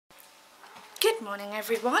Good morning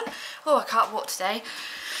everyone. Oh, I can't walk today.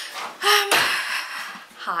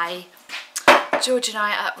 Hi. George and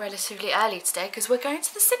I are up relatively early today because we're going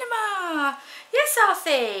to the cinema. Yes,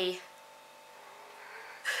 Arthie.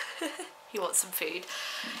 He wants some food.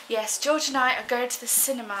 Yes, George and I are going to the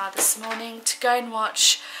cinema this morning to go and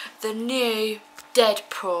watch the new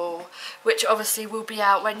Deadpool, which obviously will be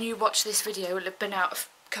out when you watch this video. It will have been out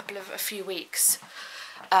a few weeks.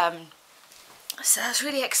 So that's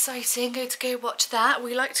really exciting. Going to go watch that.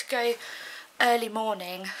 We like to go early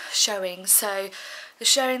morning showing, so the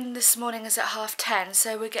showing this morning is at 10:30,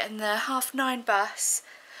 so we're getting the 9:30 bus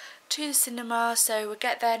to the cinema, so we'll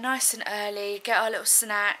get there nice and early, get our little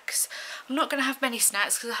snacks. I'm not going to have many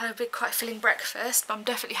snacks because I had a big quite filling breakfast, but I'm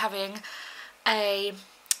definitely having a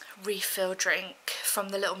refill drink from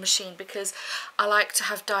the little machine because I like to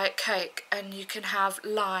have Diet Coke, and you can have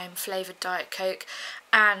lime flavoured Diet Coke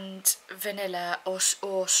and vanilla or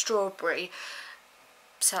strawberry.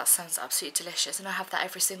 So that sounds absolutely delicious, and I have that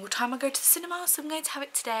every single time I go to the cinema, so I'm going to have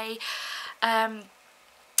it today.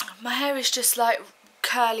 My hair is just like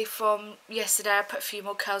curly from yesterday. I put a few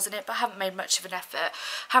more curls in it, but I haven't made much of an effort.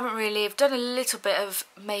 I've done a little bit of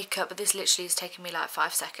makeup, but this literally has taken me like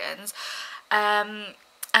 5 seconds.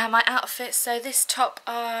 And my outfit, so this top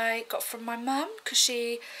I got from my mum because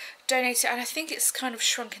she donated, and I think it's kind of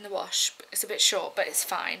shrunk in the wash. It's a bit short, but it's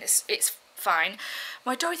fine. It's fine.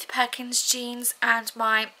 My Dorothy Perkins jeans and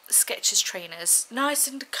my Skechers trainers, nice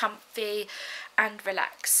and comfy and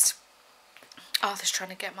relaxed. Arthur's trying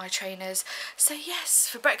to get my trainers. So yes,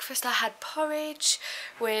 for breakfast I had porridge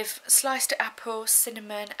with sliced apple,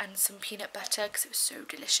 cinnamon and some peanut butter because it was so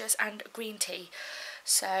delicious, and green tea.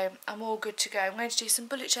 So I'm all good to go. I'm going to do some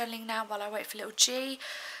bullet journaling now while I wait for little G,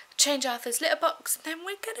 change Arthur's litter box, and then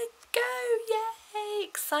we're gonna go. Yay,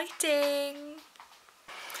 exciting.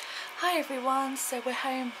 Hi everyone, so we're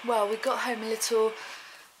home. Well, we got home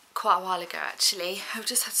quite a while ago actually. I've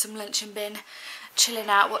just had some lunch and been chilling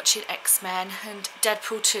out watching X-Men and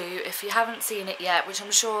Deadpool 2. If you haven't seen it yet, which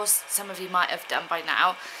I'm sure some of you might have done by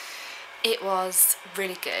now, it was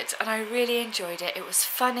really good and I really enjoyed it. It was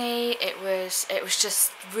funny, it was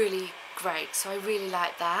just really great, so I really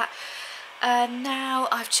liked that. Now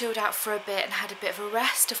I've chilled out for a bit and had a bit of a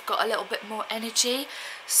rest. I've got a little bit more energy,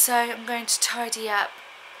 so I'm going to tidy up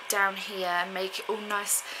down here and make it all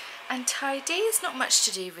nice and tidy. There's not much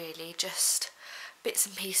to do really, just bits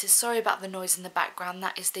and pieces. Sorry about the noise in the background,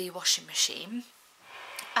 that is the washing machine.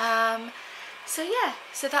 So yeah,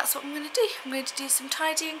 so that's what I'm going to do. I'm going to do some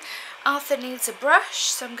tidying. Arthur needs a brush,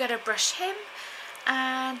 so I'm going to brush him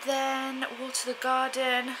and then water the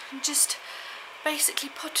garden and just basically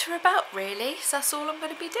potter about really. So that's all I'm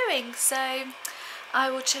going to be doing. So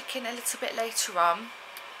I will check in a little bit later on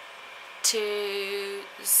to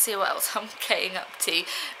see what else I'm getting up to.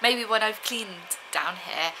 Maybe when I've cleaned down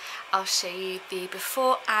here I'll show you the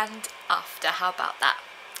before and after. How about that?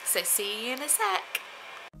 So see you in a sec.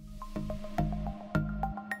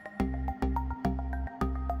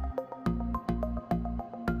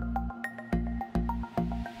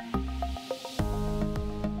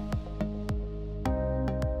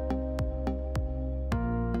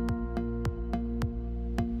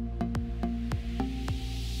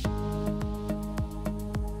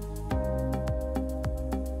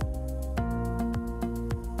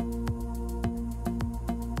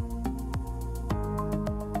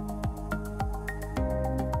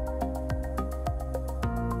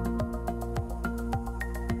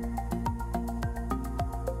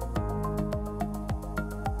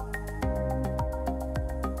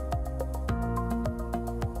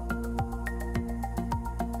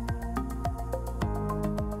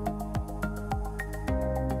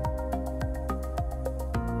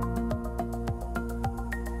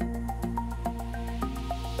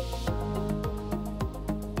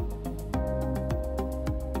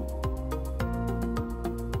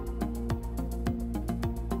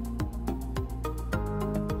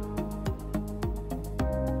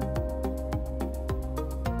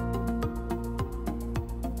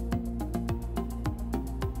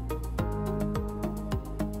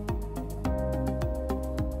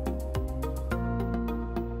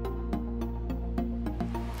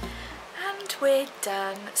 We're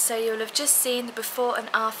done. So you'll have just seen the before and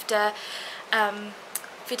after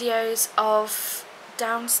videos of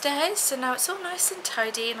downstairs. So now it's all nice and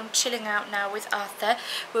tidy and I'm chilling out now with Arthur.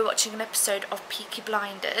 We're watching an episode of Peaky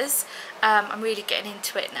Blinders. I'm really getting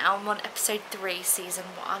into it now. I'm on episode 3 season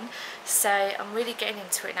 1, so I'm really getting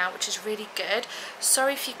into it now, which is really good.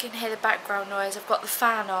 Sorry if you can hear the background noise. I've got the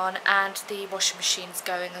fan on and the washing machine's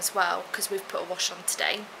going as well because we've put a wash on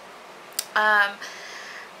today.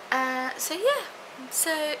 So yeah,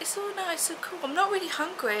 So it's all nice and cool. I'm not really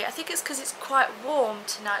hungry. I think it's because it's quite warm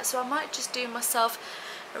tonight, so I might just do myself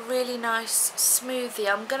a really nice smoothie.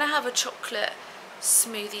 I'm gonna have a chocolate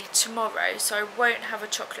smoothie tomorrow, so I won't have a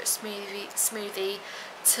chocolate smoothie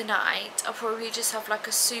tonight. I'll probably just have like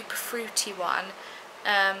a super fruity one.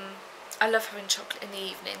 I love having chocolate in the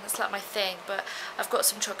evening, that's like my thing, but I've got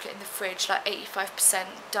some chocolate in the fridge, like 85%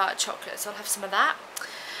 dark chocolate, so I'll have some of that.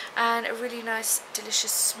 And a really nice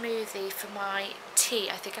delicious smoothie for my tea.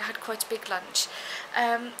 I think I had quite a big lunch.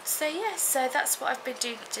 So yeah, so that's what I've been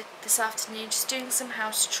doing this afternoon, just doing some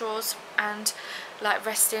house chores and like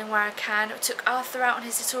resting where I can. I took Arthur out on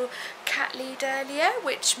his little cat lead earlier,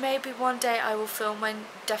 which maybe one day I will film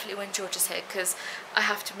definitely when George is here, because I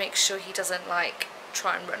have to make sure he doesn't like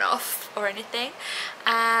try and run off or anything.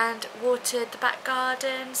 And watered the back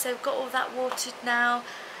garden, so I've got all that watered now.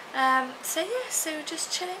 So yeah, so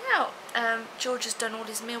just chilling out. George has done all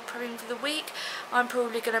his meal prepping for the week. I'm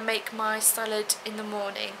probably going to make my salad in the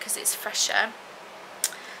morning because it's fresher.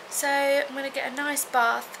 So I'm going to get a nice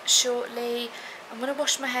bath shortly. I'm going to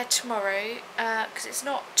wash my hair tomorrow because it's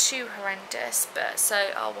not too horrendous, but so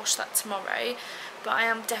I'll wash that tomorrow. But I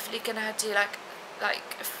am definitely going to do like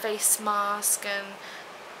a face mask and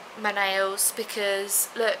my nails, because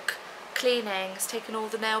look, cleaning has taken all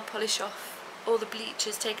the nail polish off. All the bleach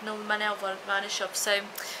has taken all my nail varnish off, so I'm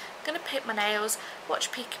going to paint my nails,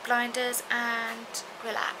 watch Peaky Blinders and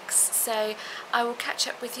relax. So I will catch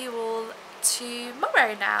up with you all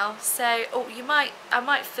tomorrow now. So I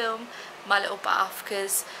might film my little bath,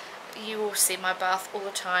 because you all see my bath all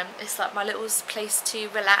the time. It's like my little place to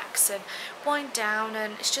relax and wind down,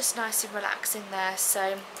 and it's just nice and relaxing there.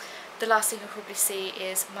 So the last thing you'll probably see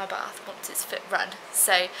is my bath once it's fit run.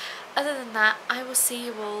 So other than that, I will see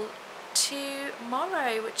you all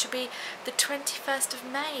tomorrow, which will be the 21st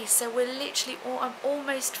of May. So we're literally I'm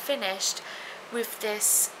almost finished with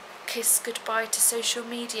this Kiss Goodbye to Social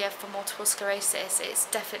Media for multiple sclerosis. It's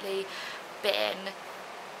definitely been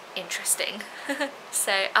interesting.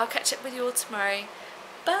 So I'll catch up with you all tomorrow.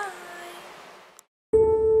 Bye.